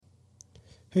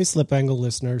Hey, Slip Angle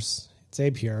listeners. It's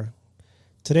Abe here.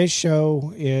 Today's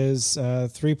show is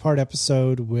a 3-part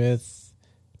episode with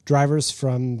drivers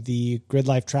from the Grid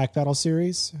Life Track Battle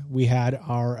Series. We had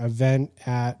our event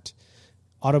at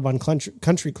Autobahn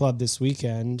Country Club this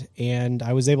weekend, and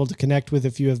I was able to connect with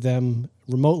a few of them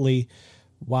remotely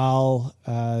while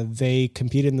they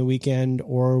competed in the weekend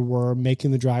or were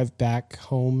making the drive back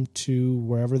home to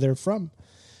wherever they're from.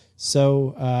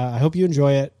 So I hope you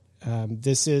enjoy it.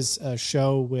 This is a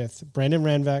show with Brandon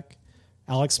Ranvek,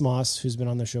 Alex Moss, who's been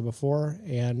on the show before,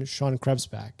 and Sean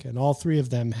Krebsbach. And all three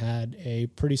of them had a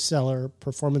pretty stellar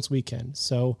performance weekend.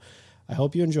 So I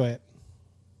hope you enjoy it.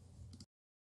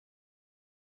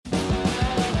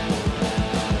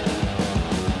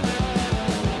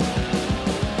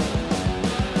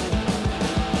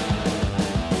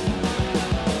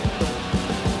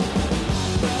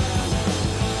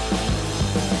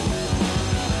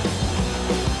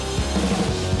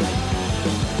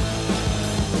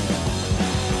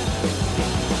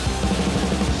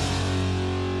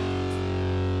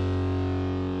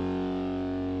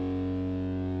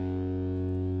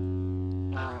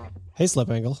 Hey,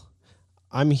 Slip Angle.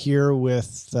 I'm here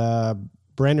with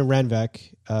Brandon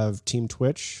Ranvek of Team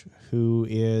Twitch, who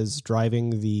is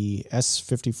driving the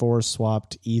S54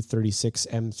 swapped E36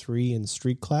 M3 in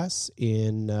street class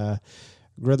in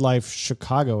Grid Life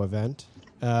Chicago event.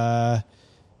 How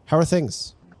are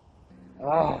things?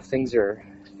 Oh, things are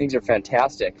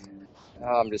fantastic.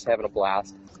 I'm just having a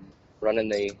blast running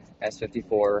the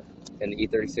S54 and the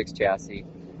E36 chassis.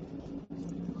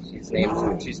 She's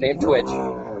named Twitch,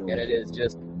 and it is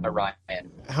just a riot.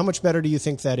 How much better do you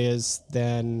think that is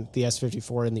than the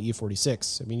S54 and the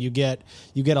E46? I mean, you get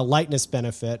a lightness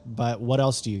benefit, but what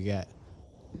else do you get?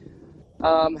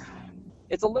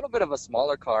 It's a little bit of a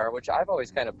smaller car, which I've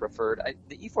always kind of preferred.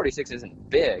 The E46 isn't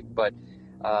big, but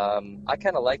I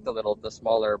kind of like the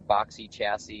smaller boxy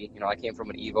chassis. You know, I came from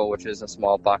an Evo, which is a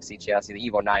small boxy chassis, the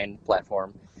Evo 9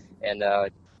 platform, and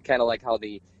kind of like how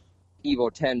the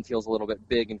Evo 10 feels a little bit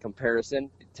big in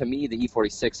comparison. To me, the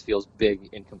E46 feels big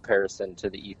in comparison to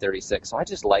the E36. So I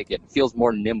just like it. It feels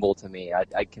more nimble to me.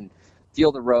 I can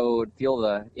feel the road, feel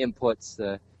the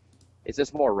inputs. It's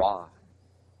just more raw.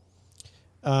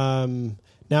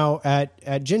 Now at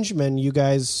Gingerman,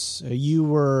 you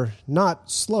were not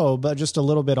slow, but just a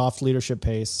little bit off leadership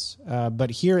pace.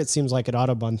 But here it seems like at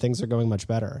Autobahn, things are going much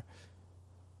better.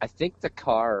 I think the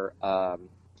car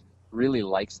really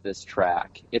likes this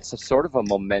track. It's a sort of a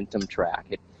momentum track.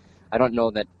 I don't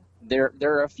know that there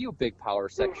are a few big power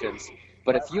sections,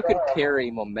 but if you can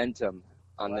carry momentum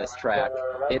on this track,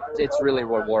 it's really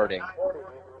rewarding.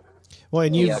 Well,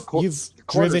 and you've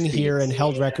driven here and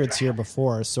held records here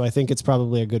before, so I think it's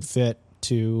probably a good fit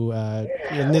to,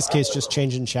 in this case, just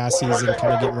changing chassis and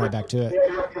kind of getting right back to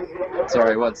it.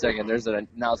 Sorry, 1 second. There's an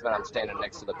announcement. I'm standing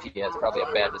next to the PA. It's probably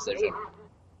a bad decision.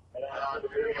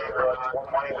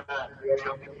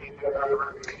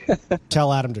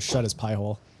 Tell Adam to shut his pie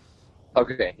hole.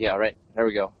 Okay, yeah, right. There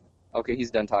we go. Okay,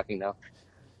 he's done talking now.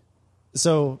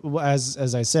 So,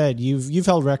 as I said, you've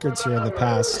held records here in the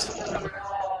past.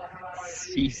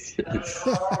 Jesus.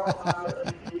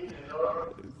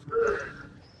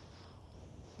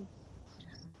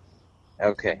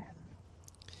 Okay.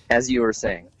 As you were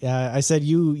saying. Yeah, I said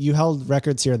you held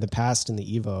records here in the past in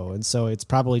the Evo, and so it's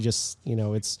probably just,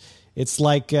 it's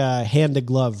like hand to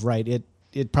glove, right?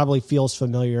 It probably feels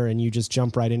familiar, and you just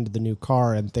jump right into the new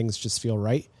car, and things just feel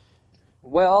right.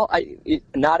 Well,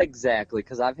 not exactly,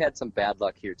 because I've had some bad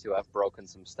luck here too. I've broken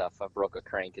some stuff. I broke a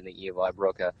crank in the Evo. I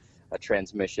broke a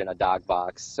transmission, a dog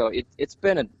box. So it's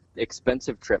been an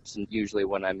expensive trips, and usually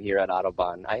when I'm here at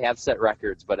Autobahn, I have set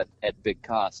records, but at big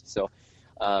cost. So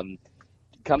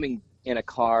coming in a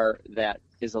car that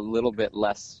is a little bit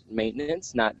less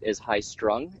maintenance, not as high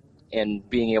strung, and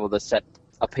being able to set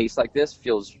a pace like this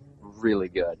feels really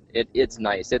good. It's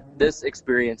nice. This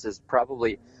experience is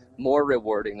probably more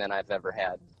rewarding than I've ever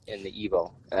had in the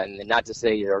Evo. And not to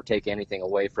say or take anything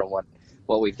away from what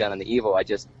we've done in the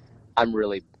Evo. I'm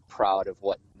really proud of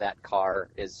what that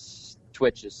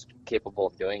Twitch is capable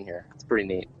of doing here. It's pretty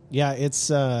neat. Yeah, it's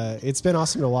been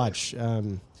awesome to watch.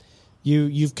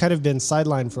 You've kind of been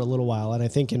sidelined for a little while, and I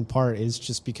think in part is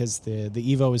just because the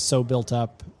Evo is so built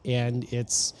up and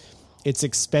it's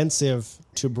expensive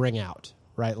to bring out,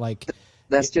 right? Like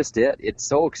that's just it. It's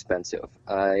so expensive.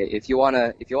 If you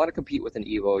wanna compete with an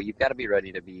Evo, you've got to be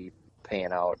ready to be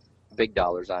paying out big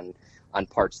dollars on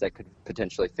parts that could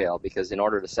potentially fail, because in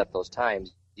order to set those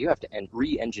times, you have to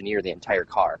re-engineer the entire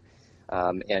car.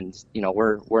 And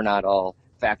we're not all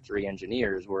factory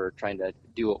engineers. We're trying to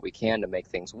do what we can to make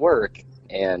things work.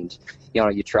 And,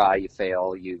 you try, you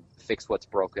fail, you fix what's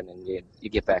broken, and you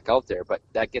get back out there. But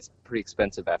that gets pretty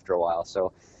expensive after a while.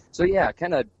 So yeah,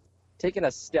 kind of taking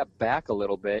a step back a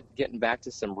little bit, getting back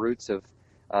to some roots of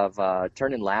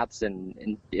turning laps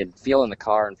and feeling the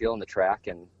car and feeling the track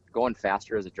and going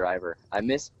faster as a driver. I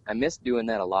miss doing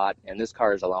that a lot, and this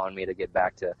car is allowing me to get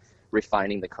back to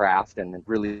refining the craft and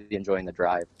really enjoying the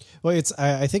drive. Well,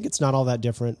 I think it's not all that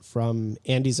different from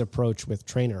Andy's approach with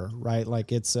Trainer, right?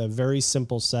 Like, it's a very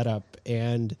simple setup,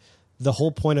 and the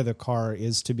whole point of the car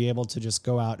is to be able to just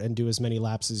go out and do as many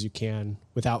laps as you can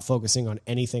without focusing on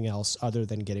anything else other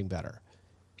than getting better.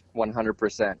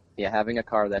 100%. Yeah, having a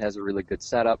car that has a really good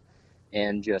setup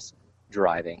and just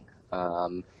driving.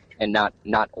 And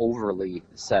not overly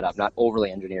set up, not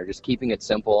overly engineered, just keeping it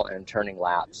simple and turning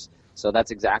laps. So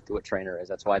that's exactly what Trainer is.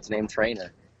 That's why it's named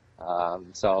Trainer.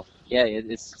 So yeah,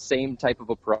 it's the same type of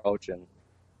approach, and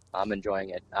I'm enjoying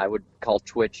it. I would call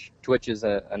Twitch is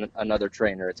another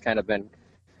trainer. It's kind of been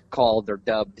called or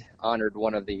dubbed, honored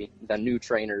one of the new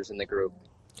trainers in the group.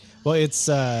 Well, it's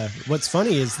what's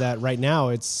funny is that right now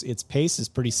its pace is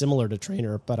pretty similar to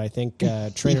Trainer, but I think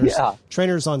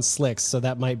Trainer's on slicks, so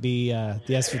that might be the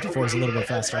S54 is a little bit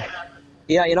faster.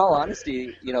 Yeah, in all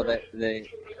honesty, the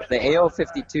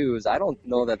AO52s, I don't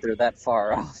know that they're that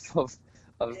far off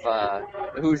of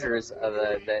Hoosiers.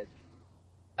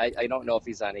 I don't know if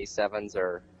he's on A7s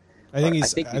or. I think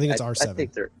it's R7. I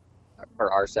think they're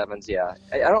or R7s. Yeah,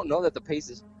 I don't know that the pace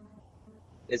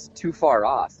is too far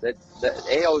off. That the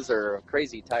AOs are a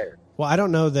crazy tire. Well, I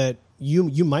don't know that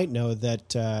you might know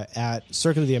that at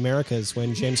Circuit of the Americas,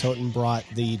 when James Houghton brought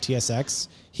the TSX,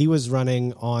 he was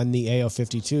running on the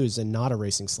AO52s and not a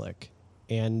racing slick,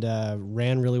 and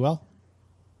ran really well.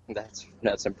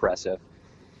 That's impressive.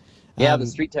 Yeah, the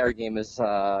street tire game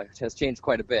has changed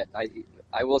quite a bit.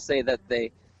 I will say that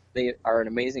they are an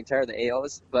amazing tire, the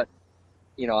AOs, but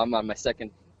I'm on my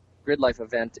second Grid Life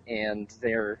event, and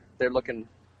they're looking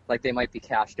like they might be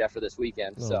cashed after this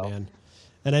weekend. Oh, man.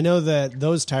 And I know that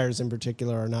those tires in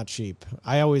particular are not cheap.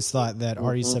 I always thought that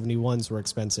RE71s were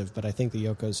expensive, but I think the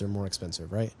Yokos are more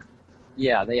expensive, right?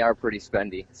 Yeah, they are pretty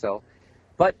spendy. So,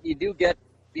 but you get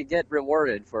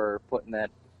rewarded for putting that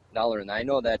dollar in. I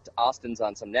know that Austin's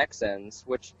on some Nexens,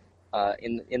 which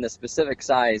in the specific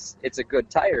size, it's a good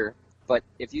tire. But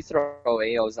if you throw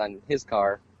AOs on his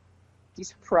car,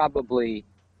 he's probably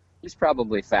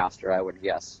faster, I would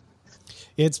guess.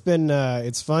 It's been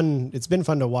fun. It's been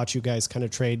fun to watch you guys kind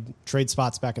of trade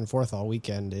spots back and forth all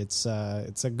weekend. It's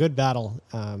a good battle,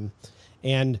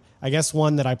 and I guess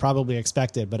one that I probably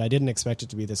expected, but I didn't expect it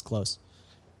to be this close.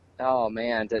 Oh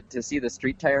man, to see the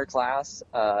street class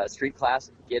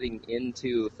getting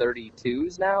into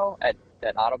 32s now at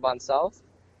Autobahn South,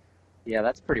 yeah,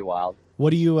 that's pretty wild. What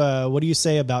do you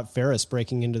say about Ferris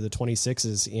breaking into the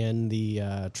 26s in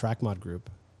the track mod group?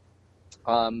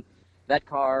 That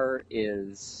car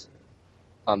is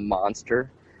a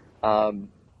monster. He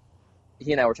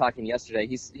and I were talking yesterday.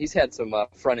 He's had some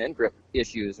front end grip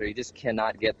issues where he just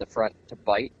cannot get the front to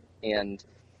bite, and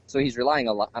so he's relying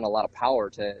on a lot of power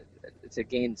to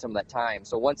gain some of that time.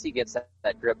 So once he gets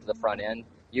that grip to the front end,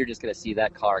 you're just going to see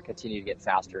that car continue to get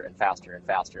faster and faster and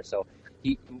faster. So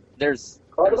there's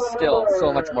still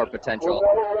so much more potential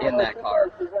in that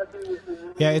car.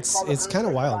 Yeah, it's kind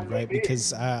of wild, right?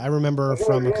 Because I remember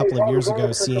from a couple of years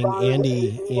ago seeing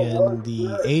Andy in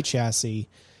the A chassis,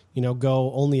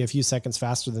 go only a few seconds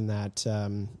faster than that.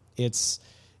 It's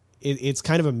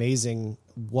kind of amazing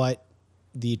what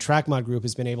the track mod group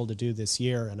has been able to do this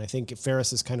year, and I think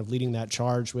Ferris is kind of leading that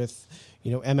charge with,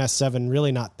 MS7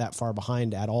 really not that far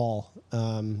behind at all.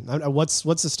 What's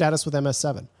the status with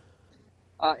MS7?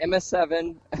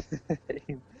 MS7,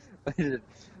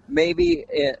 maybe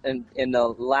in the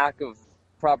lack of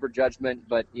proper judgment,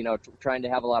 but trying to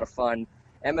have a lot of fun.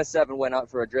 MS7 went out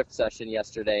for a drift session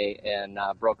yesterday and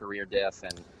broke a rear diff,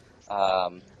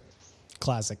 and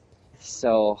classic.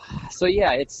 So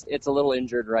yeah, it's a little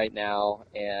injured right now,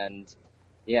 and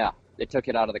yeah, it took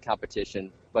it out of the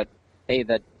competition. But hey,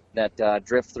 that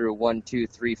drift through 1, 2,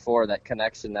 3, 4, that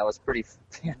connection, that was pretty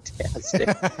fantastic.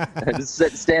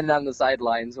 Just standing on the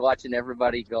sidelines watching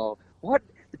everybody go, what?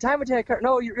 The time attack car?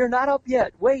 No, you're not up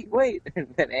yet. Wait.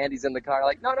 And Andy's in the car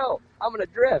like, no, I'm going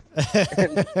to drift.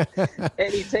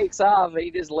 and he takes off, and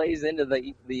he just lays into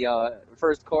the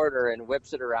first quarter and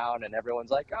whips it around, and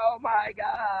everyone's like, oh, my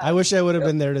God. I wish I would have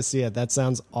been there to see it. That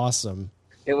sounds awesome.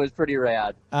 It was pretty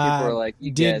rad. People were like,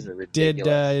 you guys are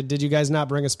ridiculous. Did you guys not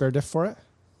bring a spare diff for it?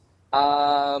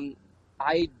 I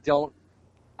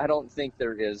don't think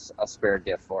there is a spare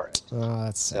diff for it. Oh,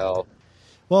 that's sad. So,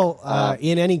 Well,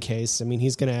 in any case, I mean,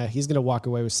 he's gonna walk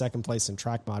away with second place in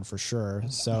track mod for sure.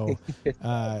 So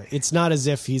it's not as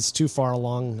if he's too far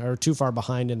along or too far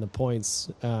behind in the points.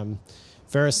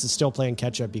 Ferris is still playing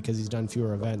catch up because he's done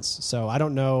fewer events. So I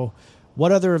don't know,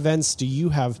 what other events do you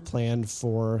have planned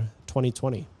for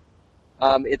 2020?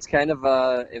 It's kind of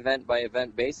a event by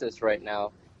event basis right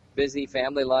now. Busy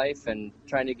family life and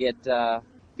trying to get the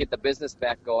business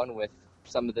back going with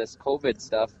some of this COVID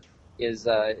stuff is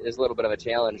a little bit of a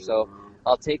challenge. So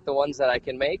I'll take the ones that I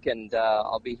can make, and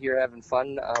I'll be here having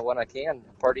fun when I can,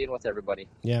 partying with everybody.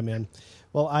 Yeah, man.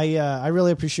 Well, I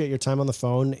really appreciate your time on the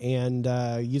phone, and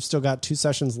you've still got 2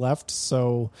 sessions left.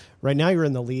 So right now you're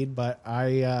in the lead, but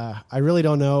I really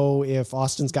don't know if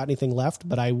Austin's got anything left,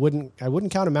 but I wouldn't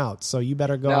count him out. So you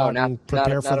better go out and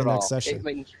prepare for the next session. I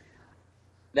mean,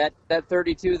 that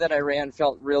 32 that I ran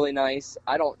felt really nice.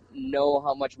 I don't know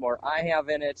how much more I have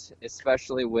in it,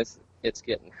 especially with it's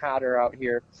getting hotter out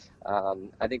here.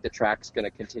 I think the track's going to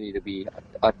continue to be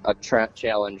a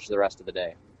challenge the rest of the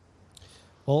day.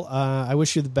 Well, I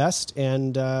wish you the best,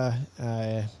 and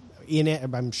I'm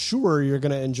sure you're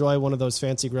going to enjoy one of those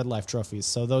fancy Grid Life trophies.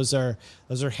 So those are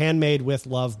handmade with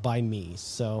love by me.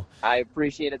 So I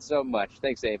appreciate it so much.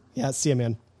 Thanks, Abe. Yeah, see you,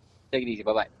 man. Take it easy.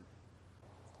 Bye-bye.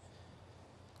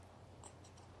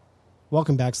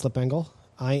 Welcome back, Slip Angle.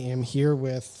 I am here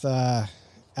with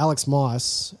Alex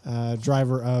Moss,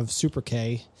 driver of Super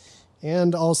K,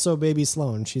 and also Baby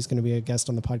Sloan. She's going to be a guest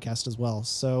on the podcast as well.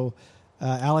 So,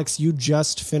 Alex, you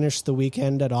just finished the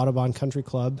weekend at Autobahn Country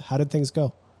Club. How did things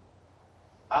go?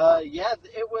 Yeah,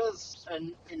 it was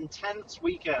an intense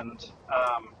weekend,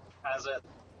 as it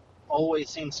always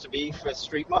seems to be for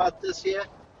Street Mod this year.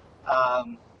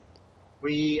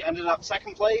 We ended up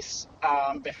second place,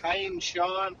 behind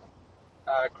Sean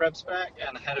Krebsback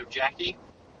and ahead of Jackie.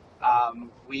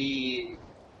 We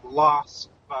lost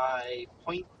by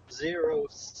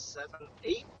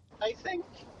 0.078, I think.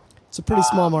 It's a pretty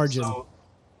small margin. So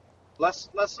less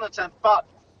than a tenth, but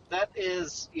that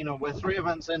is, we're 3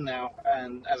 events in now,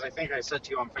 and as I think I said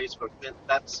to you on Facebook,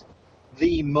 that's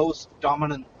the most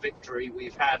dominant victory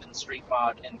we've had in Street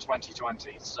Mod in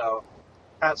 2020. So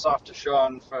hats off to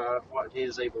Sean for what he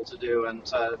is able to do and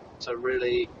to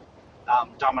really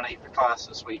dominate the class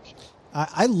this week.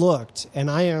 I looked,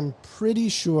 and I am pretty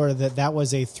sure that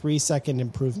was a 3-second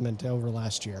improvement over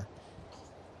last year.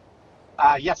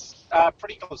 Yes,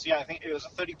 pretty close. Yeah, I think it was a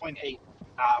 30.8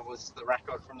 was the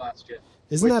record from last year.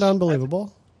 Isn't that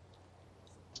unbelievable?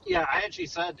 Yeah, I actually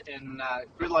said in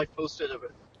Grid Life posted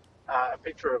a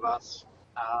picture of us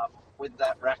with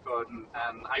that record,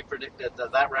 and I predicted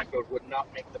that record would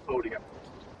not make the podium.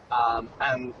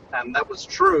 And that was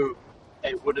true.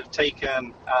 It would have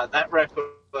taken that record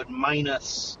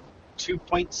minus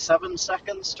 2.7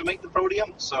 seconds to make the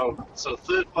podium. So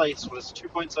third place was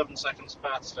 2.7 seconds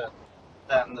faster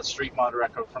than the Street Mod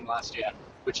record from last year,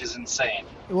 which is insane.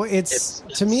 Well, it's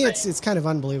to me, it's kind of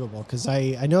unbelievable because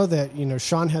I know that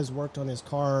Sean has worked on his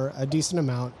car a decent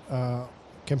amount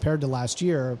compared to last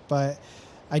year, but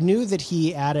I knew that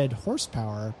he added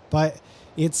horsepower. But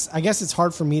I guess it's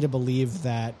hard for me to believe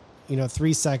that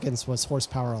 3 seconds was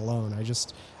horsepower alone.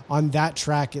 On that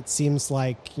track, it seems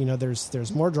like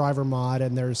there's more driver mod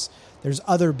and there's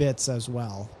other bits as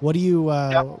well. What do you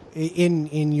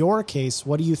in your case?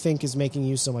 What do you think is making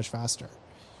you so much faster?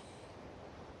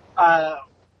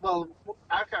 Well,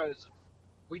 our car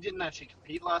we didn't actually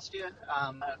compete last year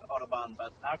at Autobahn,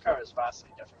 but our car is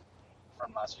vastly different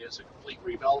from last year. It's a complete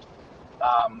rebuild.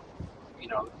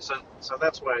 So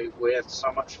that's why we're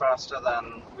so much faster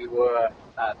than we were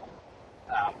at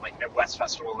like Midwest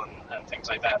Festival and things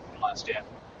like that from last year.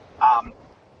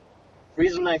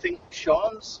 Reason I think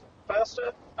Sean's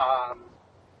faster,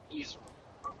 he's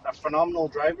a phenomenal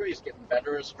driver. He's getting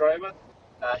better as a driver.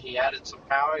 He added some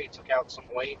power. He took out some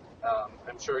weight.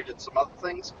 I'm sure he did some other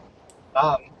things.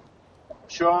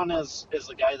 Sean is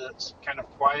the guy that's kind of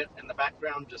quiet in the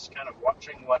background, just kind of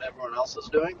watching what everyone else is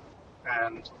doing.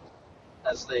 And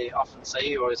as they often say,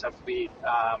 you always have to be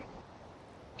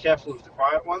careful of the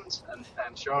quiet ones, and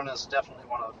Sean is definitely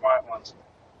one of the quiet ones.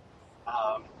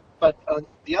 But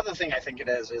the other thing I think it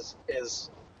is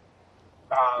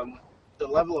the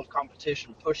level of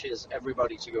competition pushes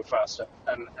everybody to go faster.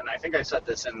 And I think I said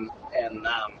this in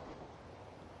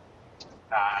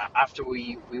after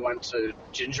we went to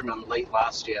Gingerman late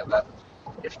last year, that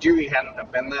if Dewey hadn't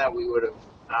have been there, we would have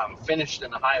finished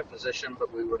in a higher position,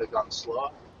 but we would have gone slower.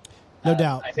 No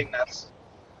doubt. I think that's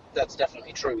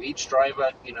definitely true. Each driver,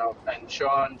 and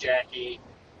Sean, Jackie,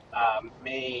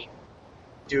 me,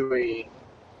 Dewey,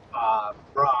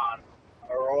 Ron,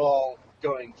 are all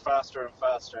going faster faster and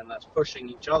faster, and that's pushing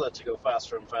each other to go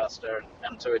faster and faster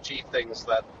and to achieve things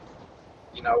that,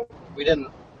 we didn't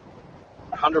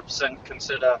 100%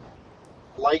 consider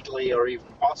likely or even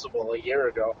possible a year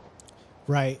ago.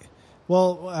 Right.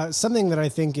 Well, something that I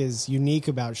think is unique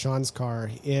about Sean's car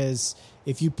is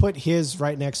if you put his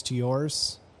right next to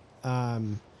yours,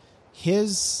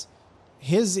 his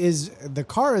is the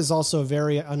car is also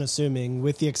very unassuming,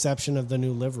 with the exception of the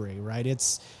new livery. Right.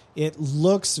 It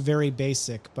looks very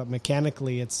basic, but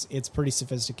mechanically it's pretty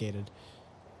sophisticated.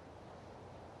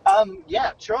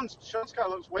 Yeah, Sean's car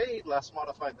looks way less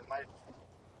modified than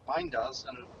mine does,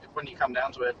 and when you come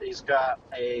down to it, he's got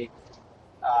a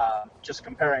just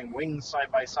comparing wings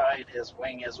side by side, his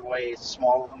wing is way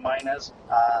smaller than mine is.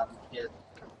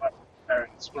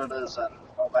 Comparing splitters and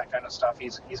all that kind of stuff,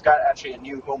 he's got actually a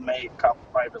new homemade carbon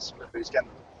fiber splitter.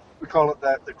 We call it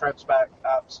the Krebsbach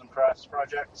Arts and Crafts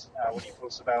Project when he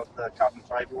posts about the carbon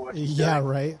fiber work. Yeah,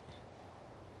 right.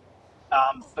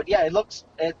 But yeah,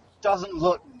 it doesn't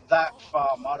look that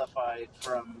far modified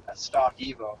from a stock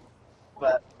Evo,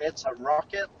 but it's a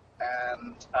rocket,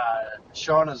 and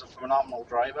Sean is a phenomenal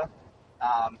driver.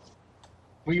 A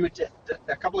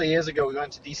couple of years ago, we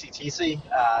went to DCTC,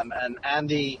 and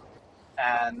Andy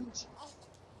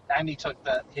took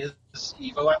his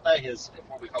Evo out there, his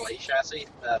what we call a chassis,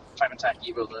 the Time Attack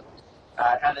Evo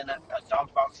that had in it a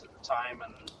dog box at the time,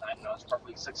 and I don't know, it's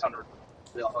probably 600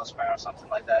 wheel horsepower or something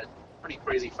like that. Pretty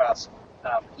crazy fast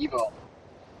Evo.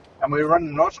 And we were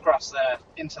running motocross there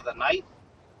into the night,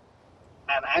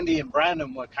 and Andy and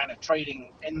Brandon were kind of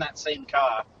trading in that same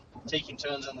car, taking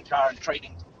turns in the car and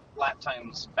trading lap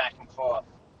times back and forth.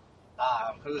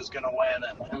 Who was going to win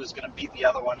and who was going to beat the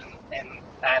other one in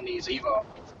Andy's Evo.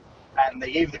 And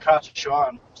they gave the car to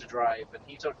Sean to drive, and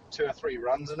he took 2 or 3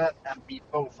 runs in it and beat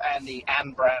both Andy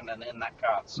and Brandon in that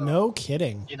car. So, no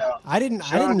kidding. I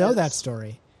didn't know that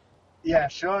story. Yeah,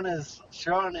 Sean is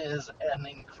an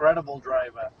incredible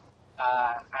driver,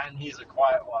 and he's a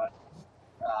quiet one.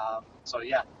 So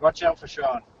yeah, watch out for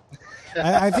Sean.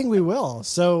 I think we will.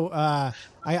 So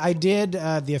I did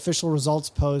the official results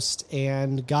post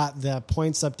and got the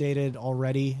points updated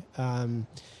already.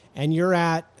 And you're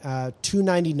at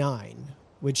 299,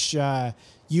 which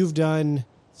you've done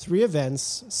 3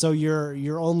 events. So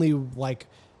you're only like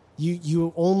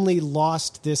you only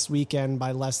lost this weekend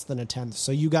by less than a tenth.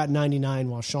 So you got 99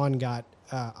 while Sean got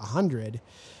 100.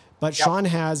 But yep. Sean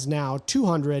has now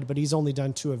 200, but he's only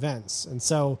done 2 events. And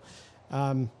so,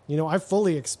 I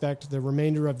fully expect the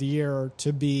remainder of the year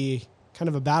to be kind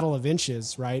of a battle of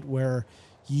inches, right? Where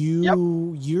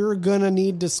you're going to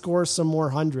need to score some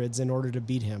more hundreds in order to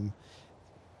beat him.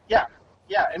 Yeah.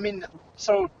 I mean,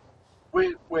 so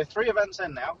we're 3 events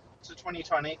in now to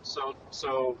 2020.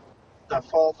 So the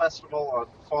fall festival or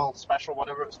fall special,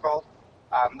 whatever it's called,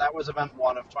 that was event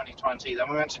 1 of 2020. Then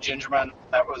we went to Gingerman.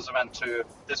 That was event 2.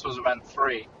 This was event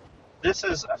 3. This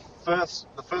is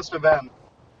the first event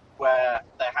where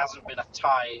there hasn't been a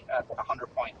tie at 100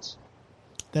 points.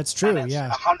 That's true, and it's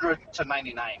 100 to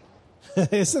 99.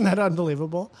 Isn't that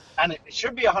unbelievable? And it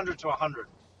should be 100 to 100.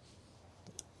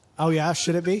 Oh, yeah?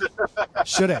 Should it be?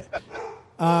 Should it?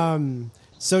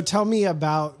 So tell me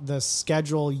about the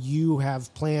schedule you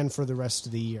have planned for the rest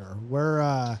of the year.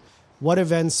 What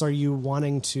events are you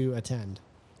wanting to attend?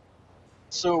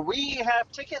 So we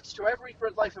have tickets to every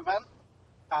Grid Life event.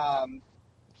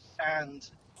 And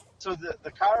so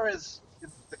the car,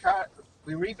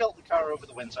 we rebuilt the car over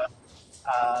the winter.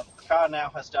 The car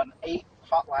now has done 8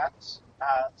 hot laps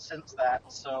since that.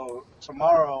 So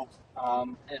tomorrow,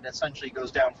 it essentially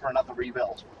goes down for another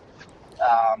rebuild.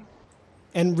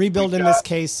 And rebuild in this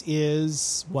case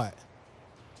is what?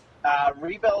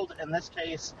 Rebuild in this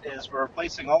case is we're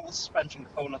replacing all the suspension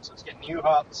components. It's getting new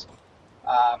hubs.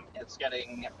 It's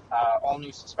getting all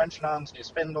new suspension arms, new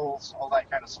spindles, all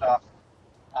that kind of stuff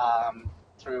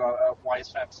through a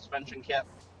Wisefab suspension kit.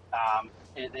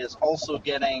 It is also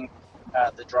getting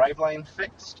the driveline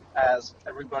fixed, as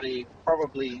everybody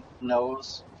probably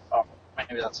knows. Oh,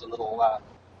 maybe that's a little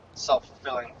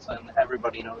self-fulfilling, and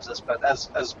everybody knows this, but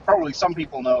as probably some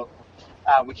people know,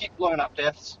 we keep blowing up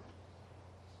diffs.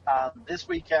 This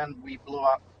weekend we blew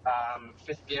up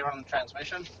 5th gear on the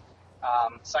transmission.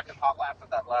 Second hot lap of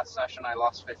that last session, I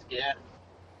lost 5th gear.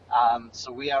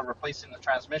 So we are replacing the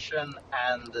transmission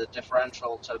and the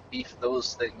differential to beef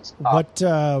those things up.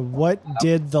 What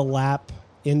did the lap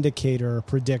indicator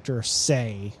predictor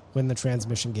say when the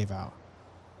transmission gave out?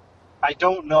 I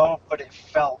don't know, but it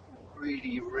felt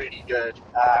really, really good.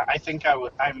 I think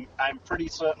I'm pretty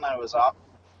certain I was up.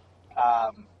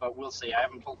 But we'll see. I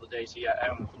haven't pulled the data yet. I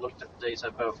haven't looked at the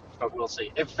data, but we'll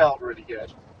see. It felt really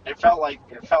good. It felt like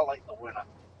the winner.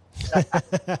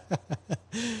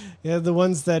 Yeah, the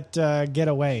ones that get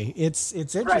away. It's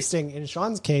interesting. Right. In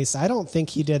Sean's case, I don't think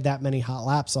he did that many hot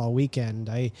laps all weekend.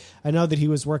 I know that he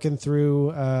was working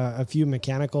through a few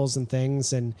mechanicals and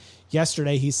things, and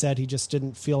yesterday he said he just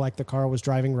didn't feel like the car was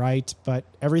driving right, but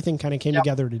everything kind of came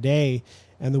together today,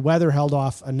 and the weather held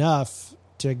off enough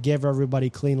to give everybody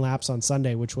clean laps on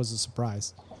Sunday, which was a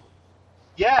surprise.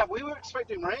 Yeah, we were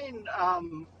expecting rain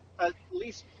at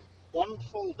least one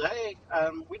full day.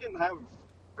 We didn't have,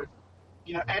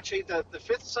 actually the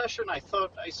fifth session, I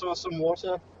thought I saw some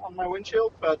water on my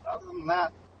windshield, but other than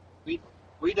that,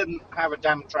 we didn't have a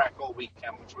damp track all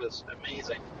weekend, which was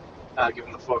amazing,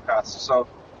 given the forecast. So,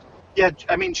 yeah,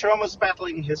 I mean, Sean was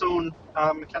battling his own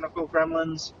mechanical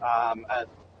gremlins.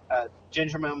 At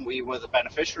Gingerman, we were the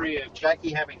beneficiary of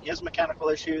Jackie having his mechanical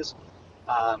issues.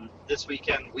 This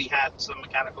weekend, we had some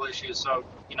mechanical issues, so,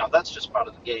 that's just part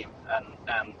of the game.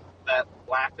 And that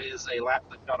lap is a lap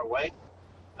that got away.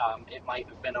 It might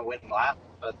have been a win lap,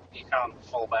 but you can't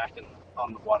fall back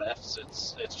on the what-ifs.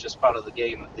 It's just part of the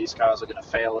game that these cars are going to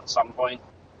fail at some point,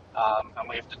 and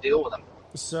we have to deal with them.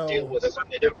 Deal with it when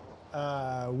they do.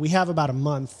 We have about a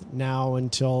month now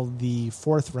until the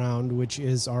fourth round, which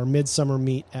is our midsummer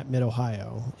meet at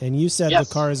Mid-Ohio. And you said the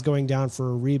car is going down for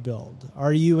a rebuild.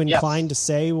 Are you inclined to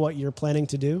say what you're planning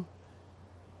to do?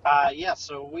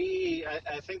 So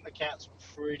I think the cat's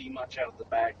pretty much out of the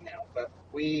bag now, but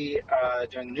we are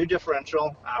doing a new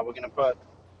differential. We're going to put,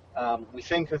 we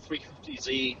think, a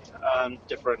 350Z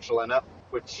differential in it,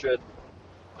 which should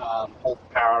hold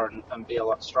power and be a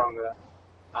lot stronger.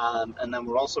 And then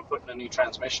we're also putting a new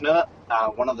transmission in it.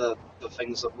 One of the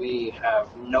things that we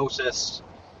have noticed,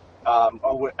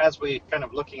 as we're kind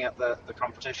of looking at the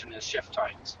competition, is shift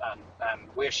times. And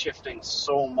we're shifting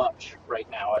so much right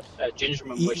now. At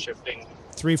Gingerman, we're shifting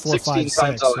 3, 4, 5,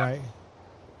 6, right?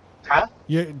 Huh?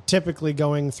 You're typically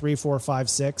going 3, 4, 5,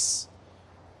 6?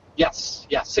 Yes.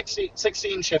 Yeah,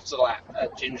 16 shifts a lap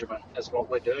at Gingerman is what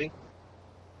we're doing.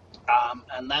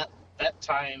 And that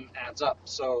time adds up.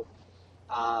 So...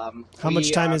 how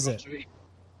much time is it?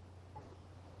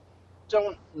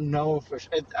 Don't know for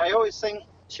sure. I always think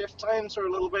shift times are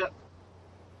a little bit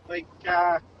like,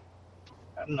 I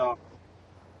don't know,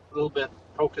 a little bit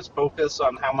hocus pocus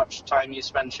on how much time you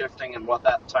spend shifting and what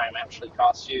that time actually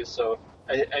costs you. So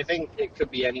I think it could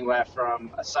be anywhere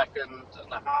from a second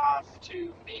and a half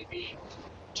to maybe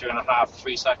 2.5,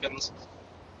 3 seconds.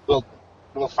 We'll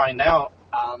find out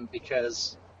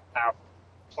because our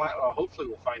hopefully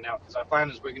we'll find out, because our plan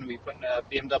is we're going to be putting a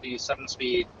BMW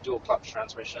 7-speed dual-clutch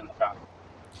transmission in the car.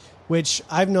 Which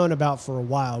I've known about for a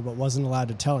while, but wasn't allowed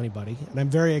to tell anybody. And I'm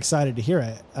very excited to hear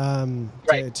it,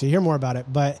 to hear more about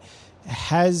it. But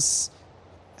has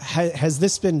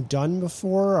this been done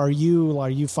before? Are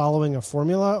you following a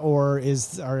formula, or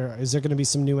is there going to be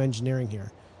some new engineering here?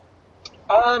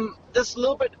 This a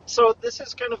little bit. So this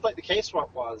is kind of like the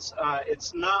K-Swap was.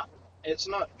 It's not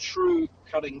true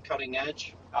cutting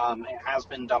edge. It has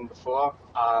been done before,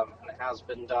 and it has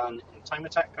been done in time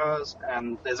attack cars,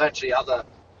 and there's actually other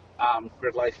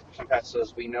grid life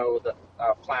competitors we know that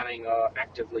are planning or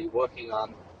actively working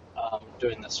on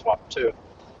doing the swap too.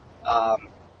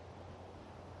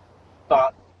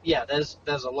 But yeah, there's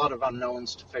a lot of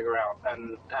unknowns to figure out,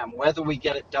 and whether we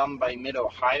get it done by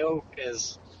Mid-Ohio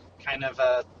is kind of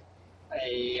a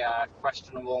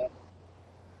questionable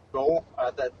goal.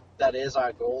 That is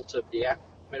our goal, to be at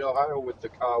Mid-Ohio with the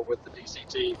car, with the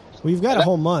DCT. We've got a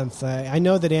whole month. I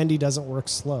know that Andy doesn't work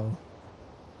slow.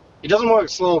 He doesn't work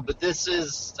slow, but this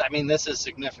is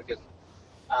significant.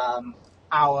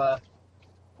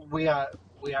 We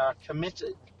are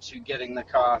committed to getting the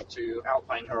car to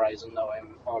Alpine Horizon, though,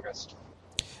 in August.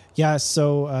 Yeah,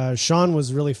 so Sean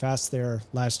was really fast there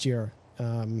last year.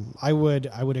 I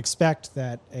would expect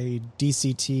that a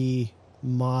DCT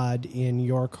mod in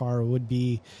your car would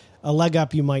be a leg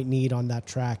up you might need on that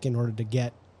track in order to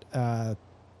get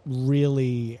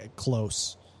really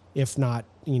close, if not,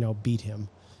 beat him.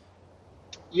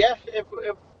 Yeah,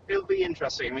 it'll be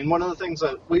interesting. I mean, one of the things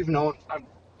that we've known,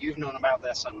 you've known about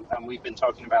this, and we've been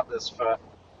talking about this for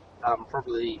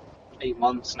probably 8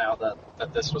 months now,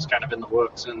 that this was kind of in the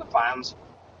works and in the plans.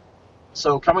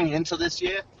 So coming into this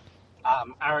year,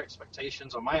 our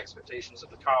expectations, or my expectations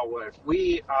of the car, were if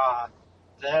we are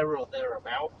there or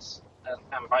thereabouts,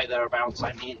 and by thereabouts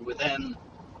I mean within,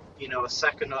 a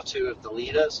second or two of the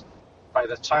leaders, by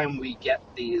the time we get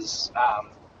these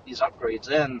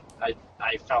upgrades in,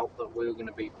 I felt that we were going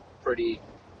to be pretty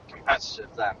competitive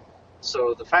then.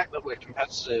 So the fact that we're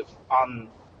competitive on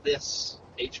this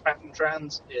H-pattern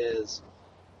trans is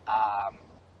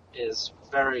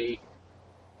very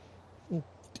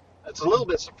it's a little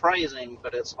bit surprising,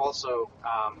 but it's also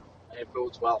it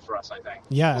bodes well for us, I think.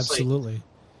 Yeah, We'll absolutely.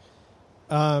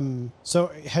 So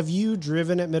have you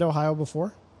driven at Mid-Ohio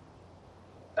before?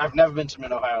 I've never been to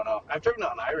Mid-Ohio, no. I've driven it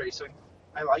on iRacing.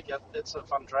 I like it. It's a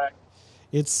fun track.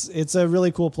 It's a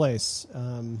really cool place.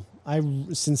 I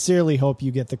sincerely hope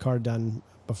you get the car done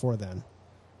before then.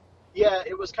 Yeah,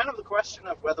 it was kind of the question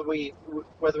of whether we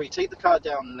take the car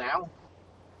down now,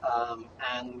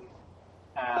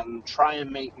 and try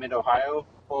and make Mid-Ohio,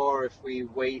 or if we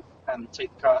wait and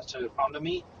take the car to Honda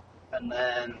Meet, and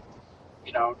then,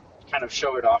 kind of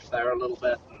show it off there a little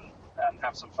bit and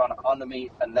have some fun at Honda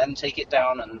Meet, and then take it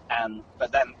down,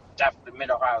 but then definitely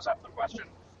Mid-Ohio's out of the question.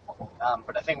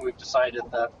 But I think we've decided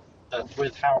that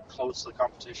with how close the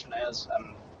competition is,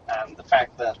 and the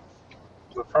fact that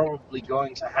we're probably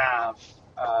going to have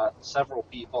several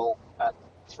people at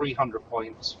 300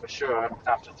 points for sure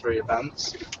after 3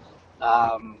 events,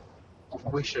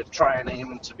 we should try and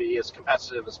aim to be as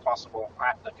competitive as possible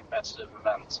at the competitive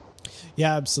events.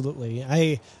 Yeah, absolutely.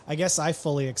 I guess I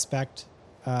fully expect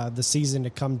the season to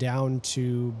come down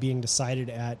to being decided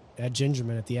at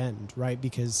Gingerman at the end, right?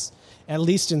 Because at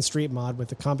least in Street Mod, with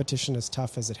the competition as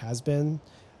tough as it has been,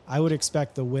 I would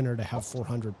expect the winner to have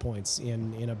 400 points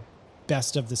in a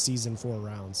best of the season 4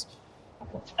 rounds.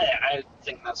 I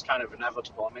think that's kind of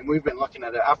inevitable. I mean, we've been looking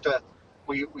at it after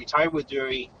we tied with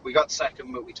Dewey. We got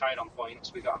second, but we tied on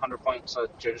points. We got 100 points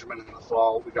at Gingerman in the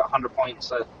fall. We got 100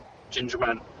 points at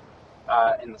Gingerman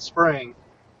in the spring.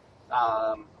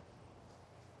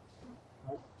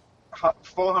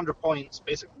 400 points,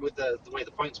 basically, with the way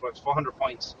the points works, 400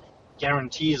 points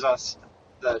guarantees us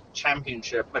the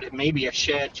championship, but it may be a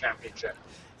shared championship.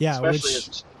 Yeah, especially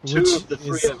which two of the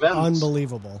 3 events.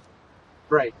 Unbelievable.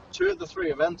 Right. 2 of the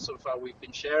 3 events so far, we've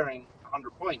been sharing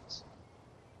 100 points.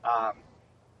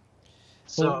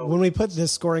 So when we put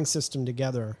this scoring system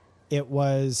together, it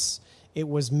was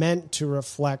meant to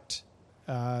reflect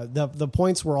the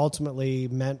points were ultimately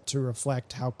meant to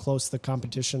reflect how close the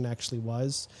competition actually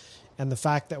was, and the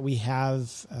fact that we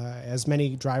have as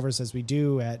many drivers as we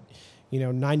do at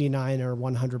 99 or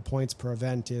 100 points per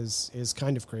event is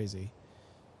kind of crazy.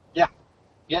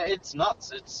 Yeah, it's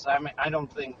nuts. I don't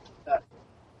think that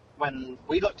when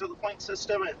we looked at the point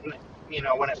system,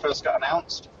 when it first got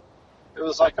announced, it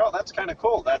was like, oh, that's kind of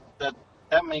cool.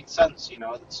 That makes sense.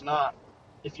 It's not,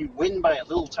 if you win by a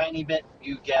little tiny bit,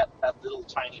 you get a little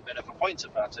tiny bit of a points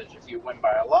advantage. If you win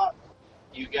by a lot,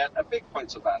 you get a big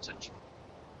points advantage.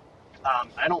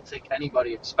 I don't think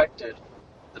anybody expected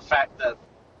the fact that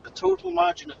the total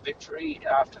margin of victory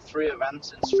after 3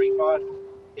 events in Street Mod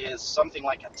is something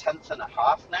like 1/10 and a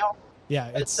half now.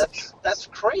 Yeah, that's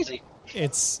crazy.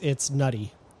 It's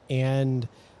nutty. And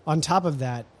on top of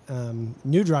that,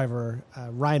 new driver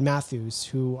Ryan Matthews,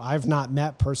 who I've not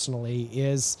met personally,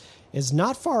 is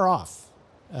not far off.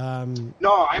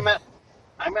 No, I met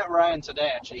Ryan today.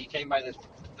 Actually, he came by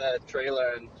the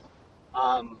trailer, and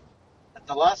at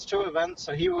the last 2 events.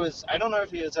 So he was, I don't know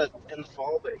if he was in the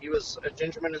fall, but he was at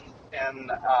Gingerman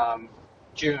in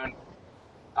June.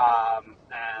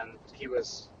 And he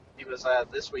was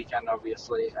this weekend,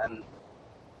 obviously, and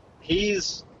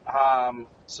he's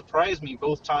surprised me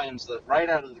both times that right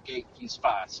out of the gate he's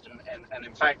fast, and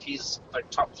in fact he's like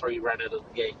top 3 right out of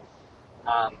the gate.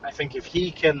 I think if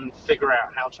he can figure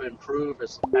out how to improve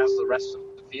as the rest of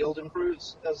the field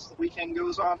improves as the weekend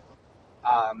goes on,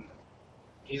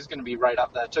 he's going to be right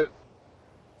up there too.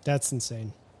 That's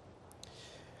insane.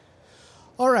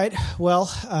 All right. Well,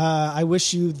 I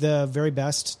wish you the very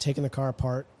best taking the car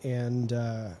apart and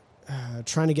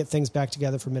trying to get things back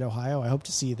together for Mid-Ohio. I hope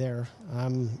to see you there.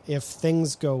 If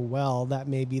things go well, that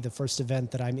may be the first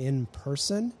event that I'm in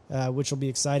person, which will be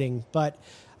exciting. But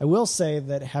I will say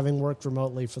that having worked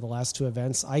remotely for the last 2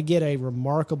 events, I get a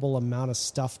remarkable amount of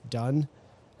stuff done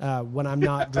when I'm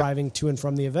not driving to and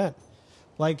from the event.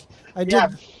 Like I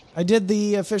did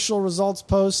the official results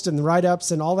post and the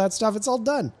write-ups and all that stuff. It's all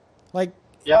done. Like,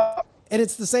 yeah, and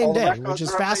it's the same day, which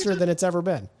is faster than it's ever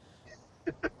been.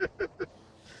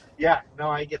 Yeah,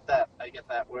 no, I get that.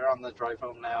 We're on the drive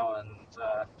home now, and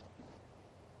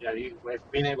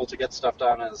being able to get stuff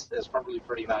done is probably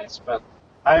pretty nice. But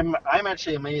I'm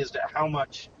actually amazed at how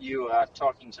much you are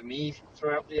talking to me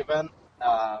throughout the event,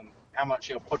 how much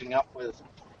you're putting up with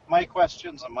my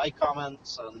questions and my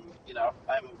comments, and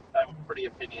I'm pretty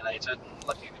opinionated and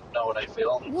let you know what I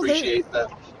feel, and appreciate that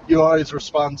you always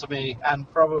respond to me, and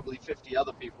probably 50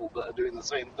 other people that are doing the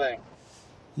same thing.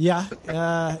 Yeah,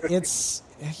 it's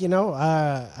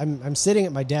I'm sitting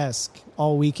at my desk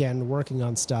all weekend working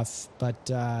on stuff, but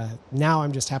now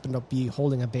I'm just happen to be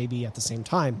holding a baby at the same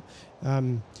time.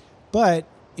 But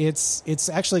it's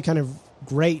actually kind of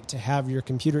great to have your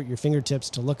computer at your fingertips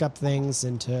to look up things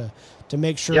and to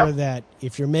make sure that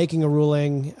if you're making a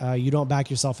ruling, you don't back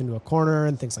yourself into a corner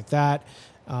and things like that.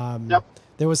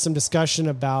 There was some discussion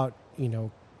about,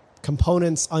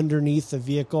 components underneath the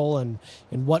vehicle and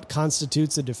what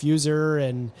constitutes a diffuser,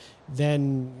 and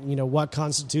then, what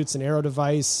constitutes an aero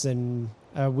device. And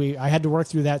I had to work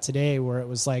through that today, where it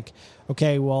was like,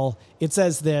 okay, well, it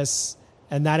says this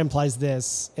and that implies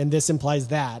this and this implies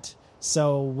that.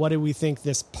 So what do we think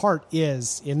this part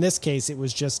is? In this case, it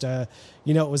was just it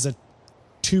was a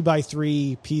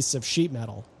 2x3 piece of sheet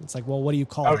metal. It's like, well, what do you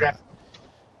call that?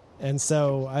 And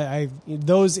so I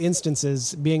those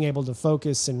instances, being able to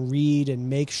focus and read and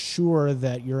make sure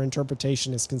that your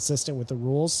interpretation is consistent with the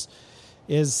rules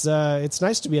is, it's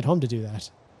nice to be at home to do that.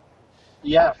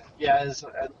 Yeah. As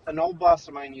an old boss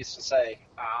of mine used to say,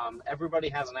 everybody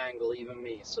has an angle, even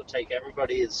me. So take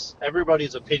everybody's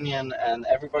opinion and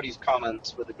everybody's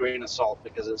comments with a grain of salt,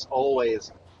 because it's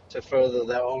always to further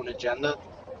their own agenda.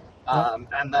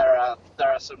 And there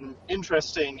are some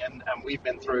interesting, and we've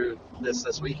been through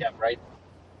this weekend, right?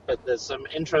 But there's some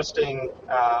interesting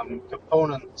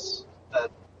components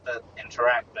that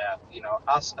interact there.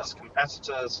 Us as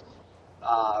competitors,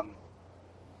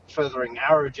 furthering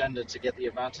our agenda to get the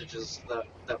advantages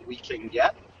that we can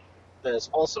get. There's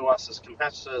also us as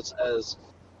competitors as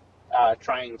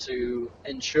trying to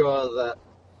ensure that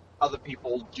other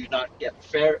people do not get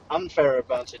unfair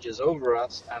advantages over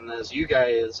us, and there's you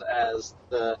guys as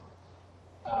the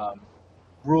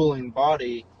ruling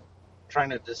body trying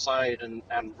to decide and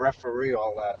referee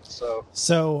all that. So it's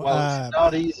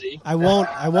not easy. I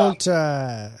won't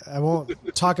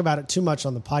talk about it too much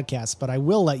on the podcast, but I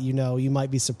will let you know, you might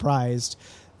be surprised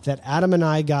that Adam and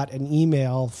I got an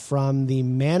email from the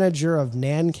manager of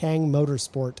Nankang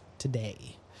Motorsport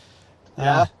today.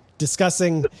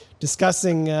 Discussing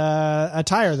a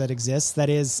tire that exists that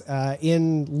is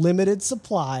in limited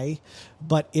supply,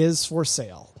 but is for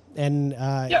sale. And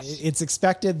it's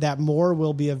expected that more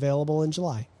will be available in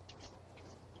July.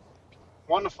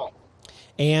 Wonderful.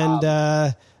 And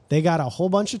they got a whole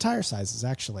bunch of tire sizes,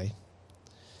 actually.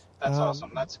 That's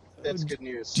awesome. That's good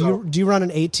news. Do you run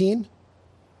an 18?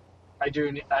 I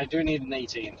do need an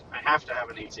 18. I have to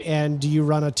have an 18. And do you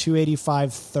run a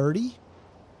 285/30?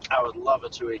 I would love a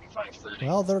 285/30.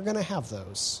 Well, they're going to have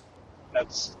those.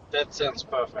 That sounds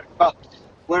perfect. But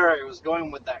where I was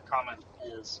going with that comment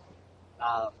is,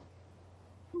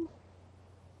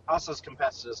 us as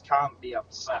competitors can't be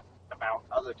upset about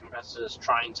other competitors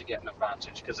trying to get an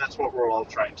advantage, because that's what we're all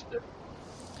trying to do.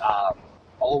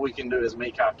 All we can do is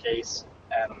make our case,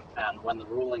 and when the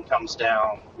ruling comes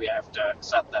down, we have to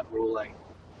accept that ruling.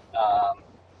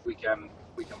 We can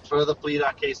further plead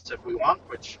our case if we want,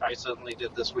 which I certainly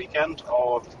did this weekend.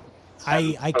 Or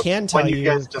I can tell you,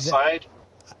 guys decide.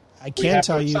 I can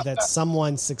tell you that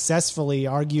someone successfully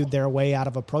argued their way out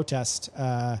of a protest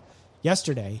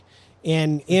yesterday,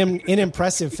 and in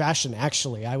impressive fashion.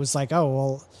 Actually, I was like, oh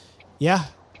well, yeah,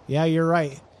 you're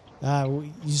right.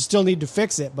 You still need to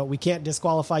fix it, but we can't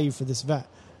disqualify you for this event.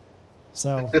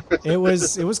 So it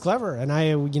was clever, and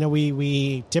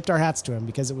we tipped our hats to him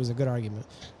because it was a good argument.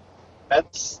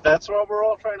 That's what we're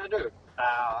all trying to do,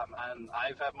 and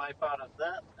I've had my part of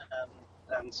that,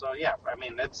 and so yeah, I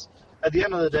mean, it's at the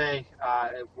end of the day,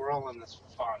 we're all in this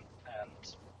for fun,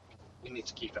 and we need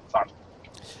to keep it fun.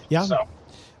 Yeah. So,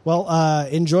 well,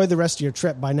 enjoy the rest of your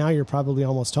trip. By now, you're probably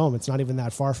almost home. It's not even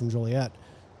that far from Joliet.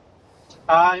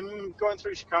 I'm going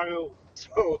through Chicago,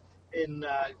 so in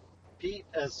Pete,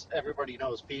 as everybody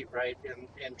knows, Pete, right?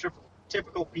 In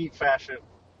typical Pete fashion.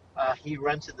 He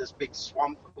rented this big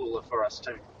swamp cooler for us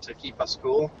to keep us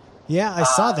cool. Yeah, I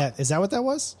saw that. Is that what that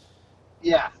was?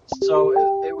 Yeah.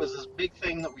 So it was this big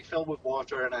thing that we filled with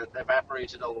water, and it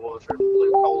evaporated all the water and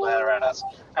blew cold air at us.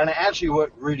 And it actually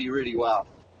worked really, really well.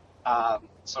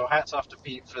 So hats off to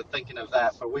Pete for thinking of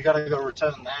that. But we got to go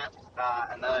return that,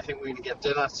 and then I think we can get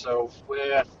dinner. So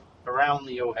we're around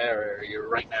the O'Hare area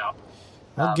right now.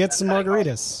 I'll get some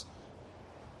margaritas.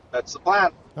 That's the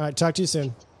plan. All right, talk to you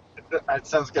soon. That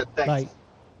sounds good. Thanks.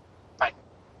 Bye.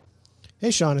 Hey,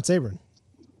 Sean, it's Abram.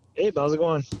 Hey, how's it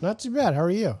going? Not too bad. How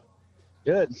are you?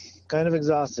 Good. Kind of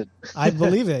exhausted. I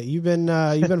believe it. You've been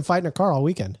fighting a car all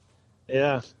weekend.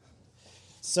 Yeah.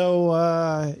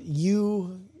 So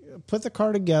you put the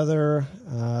car together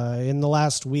in the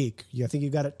last week. I think you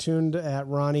got it tuned at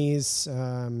Ronnie's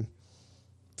a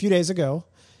few days ago,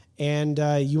 and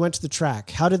you went to the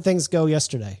track. How did things go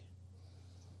yesterday?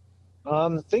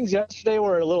 Things yesterday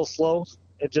were a little slow.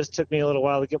 It just took me a little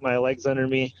while to get my legs under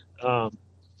me. The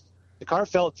car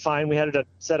felt fine. We had it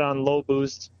set on low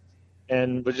boost,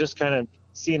 and we're just kind of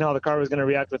seeing how the car was going to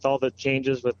react with all the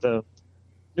changes with the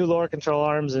new lower control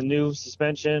arms and new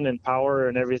suspension and power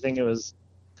and everything. It was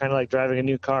kind of like driving a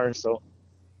new car. So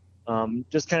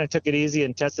just kind of took it easy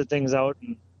and tested things out,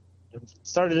 and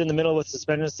started in the middle with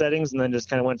suspension settings, and then just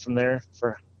kind of went from there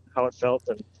for how it felt,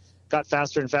 and got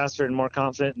faster and faster and more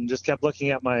confident, and just kept looking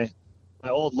at my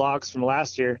old logs from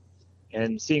last year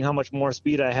and seeing how much more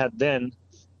speed I had then.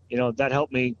 That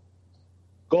helped me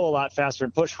go a lot faster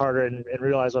and push harder, and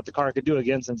realize what the car could do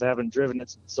again, since I haven't driven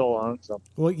it in so long. So,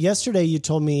 well, yesterday you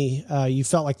told me you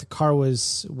felt like the car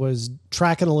was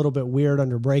tracking a little bit weird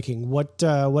under braking. What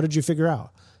did you figure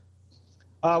out?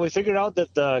 We figured out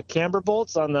that the camber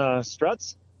bolts on the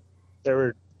struts, there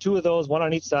were two of those, one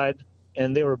on each side,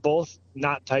 and they were both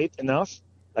not tight enough.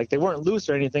 Like, they weren't loose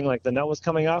or anything, like the nut was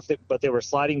coming off, but they were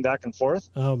sliding back and forth.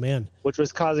 Oh, man. Which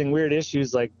was causing weird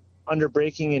issues, like under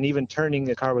braking and even turning,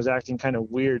 the car was acting kind of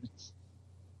weird.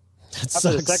 That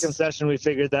After the sucks. second session, we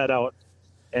figured that out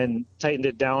and tightened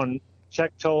it down.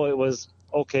 Check toe, it was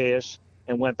okay-ish,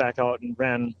 and went back out and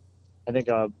ran, I think,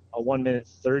 a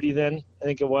 1:30 then, I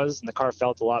think it was, and the car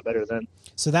felt a lot better then.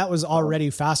 So that was already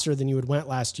faster than you had went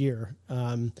last year.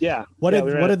 Yeah. What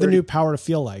we did the new power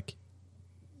feel like?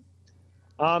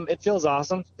 It feels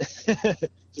awesome, to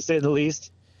say the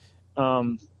least.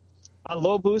 On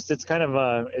low boost, it's kind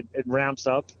of it ramps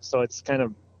up, so it's kind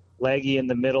of laggy in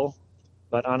the middle.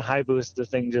 But on high boost, the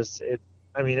thing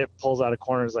it pulls out of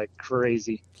corners like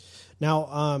crazy.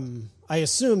 Now, I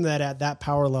assume that at that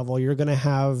power level, you're gonna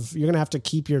have to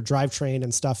keep your drivetrain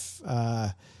and stuff,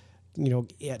 at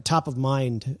top of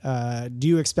mind. Do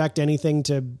you expect anything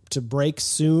to break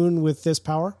soon with this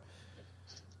power?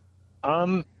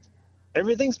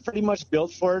 Everything's pretty much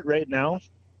built for it right now.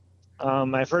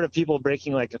 I've heard of people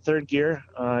breaking like a third gear.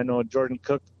 I know Jordan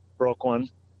Cook broke one,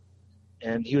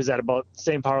 and he was at about the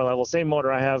same power level, same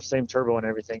motor I have, same turbo and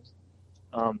everything.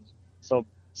 So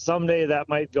someday that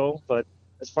might go, but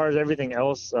as far as everything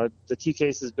else, the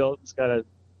T-case is built. It's got a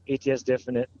ATS diff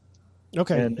in it.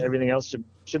 Okay. And everything else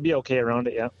should be okay around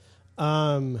it, yeah.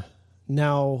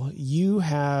 Now you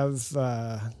have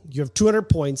 200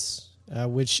 points,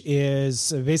 which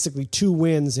is basically 2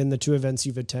 wins in the 2 events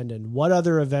you've attended. What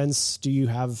other events do you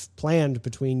have planned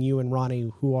between you and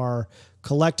Ronnie, who are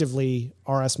collectively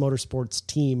RS Motorsports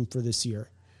team for this year?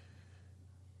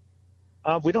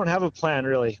 We don't have a plan,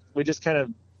 really. We just kind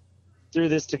of threw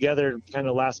this together kind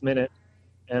of last minute.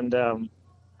 And I'm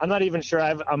not even sure.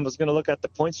 I was going to look at the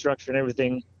point structure and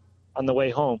everything on the way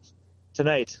home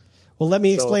tonight. Well, let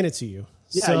me explain it to you.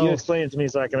 Yeah, So, you explain it to me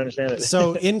so I can understand it.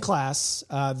 So in class,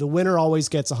 the winner always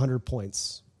gets 100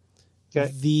 points.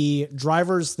 Okay. The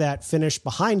drivers that finish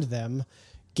behind them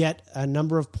get a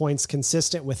number of points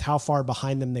consistent with how far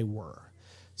behind them they were.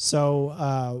 So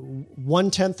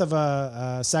 1/10 of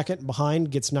a second behind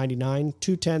gets 99,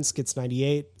 2/10 gets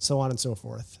 98, so on and so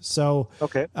forth. So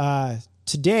Okay.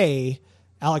 Today,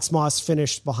 Alex Moss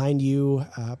finished behind you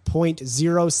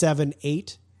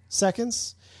 0.078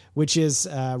 seconds, which is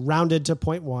rounded to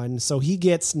 0.1. So he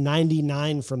gets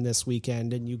 99 from this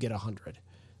weekend, and you get 100.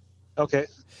 Okay.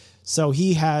 So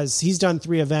he's done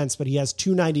 3 events, but he has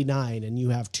 299, and you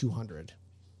have 200.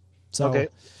 So Okay.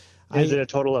 Is it a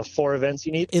total of 4 events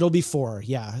you need? It'll be 4,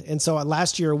 yeah. And so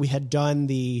last year we had done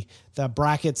the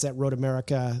brackets at Road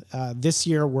America. This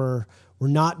year we're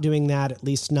not doing that, at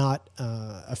least not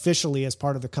officially as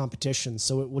part of the competition.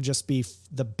 So it will just be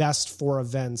the best 4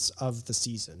 events of the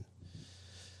season.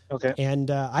 Okay. And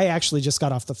I actually just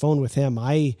got off the phone with him.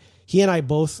 He and I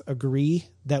both agree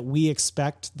that we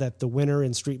expect that the winner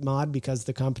in Street Mod, because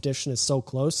the competition is so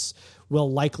close,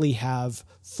 will likely have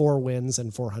 4 wins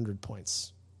and 400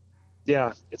 points.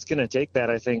 Yeah, it's going to take that,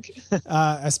 I think.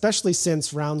 Especially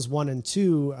since rounds 1 and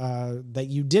 2 that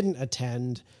you didn't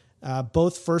attend,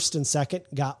 both first and second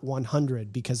got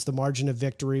 100 because the margin of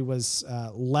victory was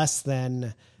less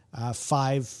than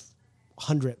 5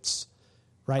 hundredths,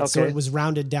 right? Okay. So it was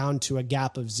rounded down to a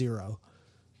gap of 0.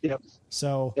 Yep.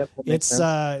 So Yep, that makes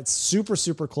sense. it's super,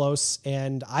 super close.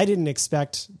 And I didn't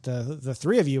expect the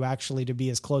 3 of you actually to be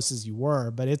as close as you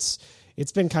were, but it's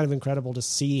been kind of incredible to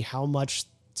see how much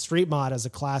Street Mod as a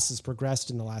class has progressed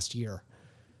in the last year.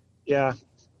 Yeah.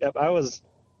 Yep. I was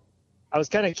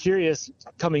kind of curious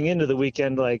coming into the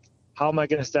weekend, like, how am I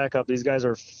going to stack up? These guys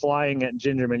are flying at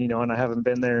Gingerman, and I haven't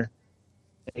been there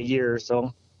in a year or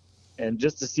so. And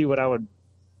just to see what I would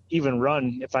even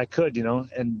run if I could,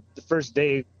 and the first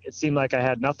day it seemed like I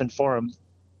had nothing for them.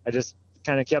 I just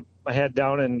kind of kept my head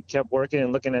down and kept working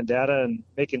and looking at data and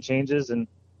making changes, and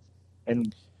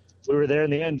we were there in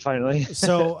the end finally.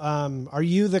 So are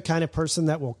you the kind of person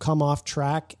that will come off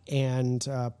track and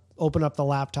open up the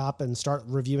laptop and start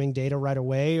reviewing data right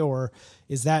away? Or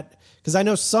is that, because I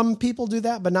know some people do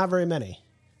that, but not very many.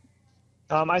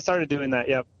 I started doing that.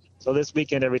 Yep. So this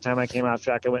weekend, every time I came off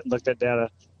track, I went and looked at data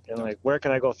and like, where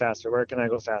can I go faster? Where can I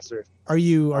go faster? Are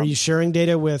you sharing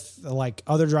data with like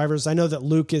other drivers? I know that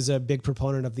Luke is a big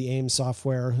proponent of the AIM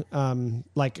software.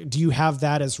 Like, do you have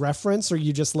that as reference, or are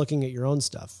you just looking at your own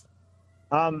stuff?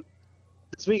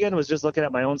 This weekend was just looking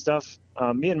at my own stuff.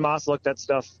 Me and Moss looked at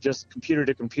stuff just computer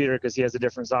to computer because he has a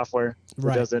different software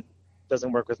that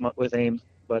doesn't work with AIM.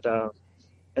 But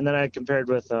and then I compared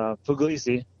with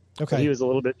Puglisi. Okay, he was a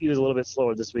little bit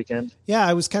slower this weekend. Yeah,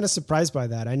 I was kind of surprised by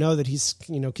that. I know that he's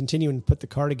continuing to put the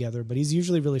car together, but he's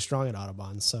usually really strong at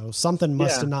Autobahn. So something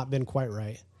must have not been quite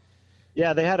right.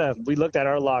 Yeah, we looked at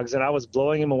our logs, and I was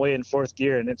blowing him away in fourth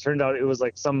gear, and it turned out it was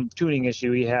like some tuning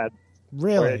issue he had.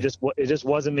 Really? It just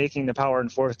wasn't making the power in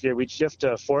fourth gear. We'd shift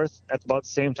to fourth at about the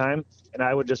same time, and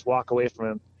I would just walk away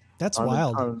from him. That's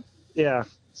wild. Yeah,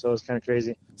 so it was kind of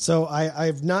crazy. So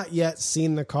I've not yet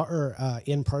seen the car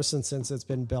in person since it's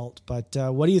been built, but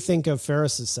what do you think of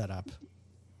Ferris's setup?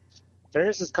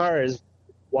 Ferris's car is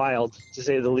wild, to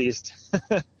say the least.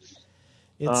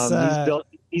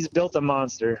 He's built a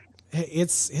monster.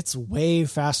 It's way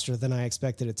faster than I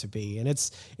expected it to be. And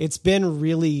it's been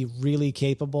really, really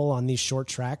capable on these short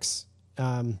tracks.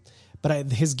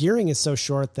 But his gearing is so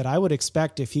short that I would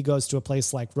expect if he goes to a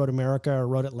place like Road America or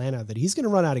Road Atlanta that he's going to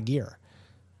run out of gear.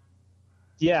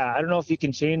 Yeah. I don't know if he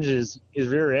can change his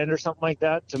rear end or something like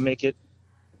that to make it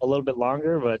a little bit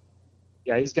longer, but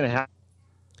yeah, he's going to have.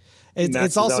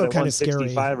 It's also kind of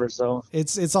scary. Or so.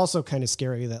 It's also kind of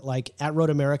scary that like at Road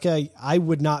America, I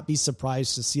would not be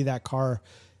surprised to see that car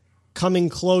coming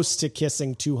close to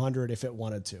kissing 200 if it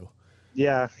wanted to.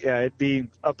 Yeah, it'd be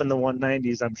up in the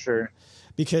 190s, I'm sure.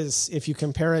 Because if you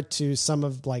compare it to some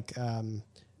of like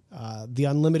the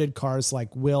unlimited cars like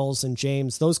Will's and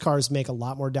James, those cars make a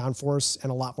lot more downforce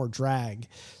and a lot more drag.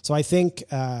 So I think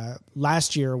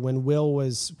last year when Will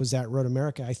was at Road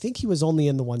America, I think he was only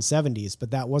in the 170s,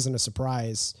 but that wasn't a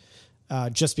surprise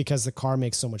just because the car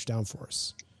makes so much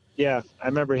downforce. Yeah, I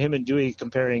remember him and Dewey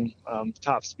comparing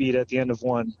top speed at the end of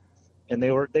one, and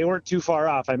they weren't too far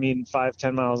off. I mean,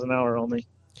 5-10 miles an hour only.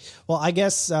 Well, I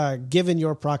guess given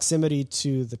your proximity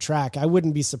to the track, I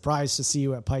wouldn't be surprised to see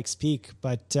you at Pikes Peak,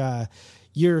 but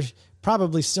you're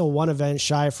probably still one event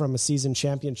shy from a season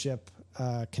championship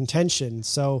contention.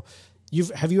 So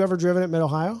have you ever driven at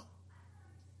Mid-Ohio?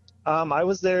 I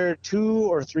was there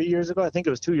 2 or 3 years ago. I think it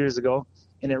was 2 years ago,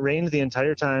 and it rained the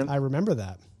entire time. I remember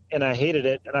that. And I hated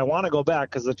it, and I want to go back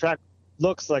because the track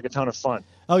looks like a ton of fun.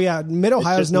 Oh, yeah.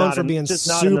 Mid-Ohio is known for being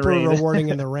super rewarding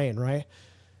in the rain, right?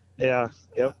 Yeah.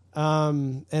 Yep.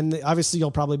 And obviously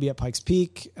you'll probably be at Pikes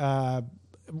Peak.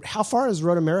 How far is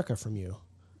Road America from you?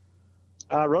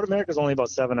 Road America is only about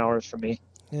 7 hours from me.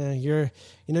 Yeah,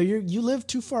 you live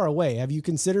too far away. Have you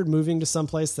considered moving to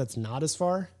someplace that's not as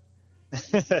far?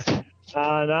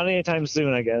 Not anytime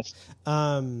soon, I guess.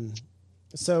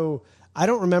 So I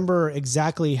don't remember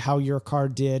exactly how your car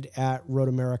did at Road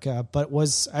America, but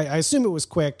I assume it was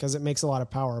quick because it makes a lot of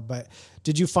power, but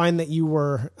did you find that you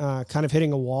were kind of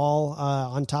hitting a wall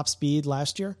on top speed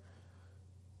last year?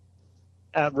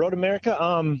 At Road America?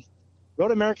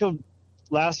 Road America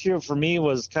last year for me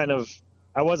was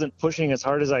I wasn't pushing as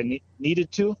hard as I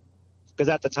needed to, because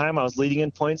at the time I was leading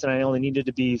in points and I only needed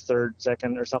to be third,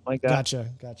 second, or something like that. Gotcha.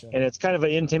 And it's kind of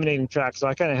an intimidating track, so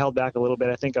I kind of held back a little bit.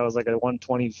 I think I was like a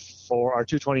 124 or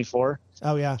 224.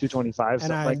 Oh, yeah. 225,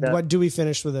 something like that. What Dewey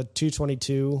finished with a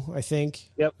 222, I think.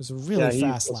 Yep. It was a really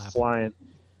fast lap. He was flying.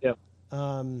 Yep.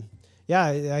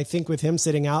 Yeah, I think with him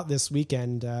sitting out this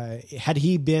weekend, had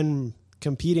he been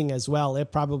competing as well,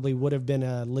 it probably would have been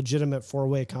a legitimate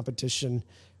four-way competition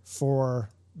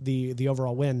for the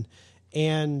overall win.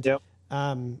 And yep.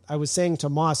 I was saying to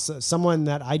Moss, someone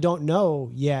that I don't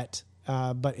know yet,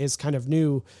 but is kind of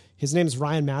new. His name's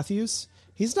Ryan Matthews.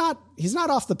 He's not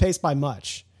off the pace by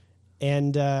much,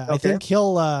 and I think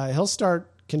he'll start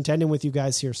contending with you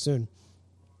guys here soon.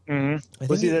 Mm-hmm.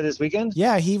 Was he there this weekend?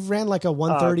 Yeah, he ran like a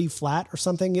 130 flat or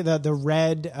something. The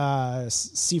red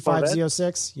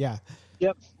C5Z06. Yeah.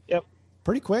 Yep.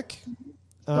 Pretty quick.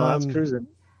 That's cruising.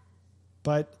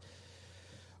 But.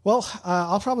 Well,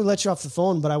 I'll probably let you off the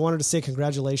phone, but I wanted to say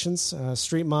congratulations.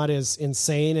 Street Mod is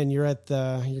insane, and you're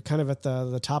kind of at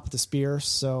the top of the spear.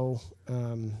 So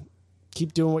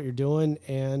keep doing what you're doing,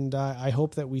 and I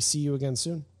hope that we see you again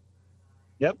soon.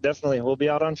 Yep, definitely. We'll be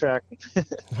out on track.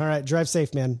 All right, drive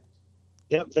safe, man.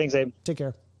 Yep, thanks, Abe. Take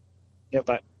care. Yep,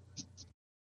 bye.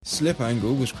 Slip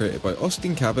Angle was created by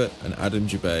Austin Cabot and Adam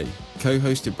Jabay,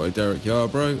 co-hosted by Derek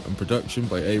Yarbrough, and production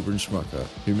by Abram Schmucker,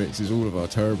 who mixes all of our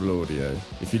terrible audio.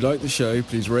 If you like the show,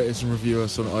 please rate us and review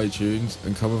us on iTunes,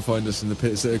 and come and find us in the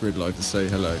pits at Grid Life to say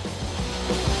hello.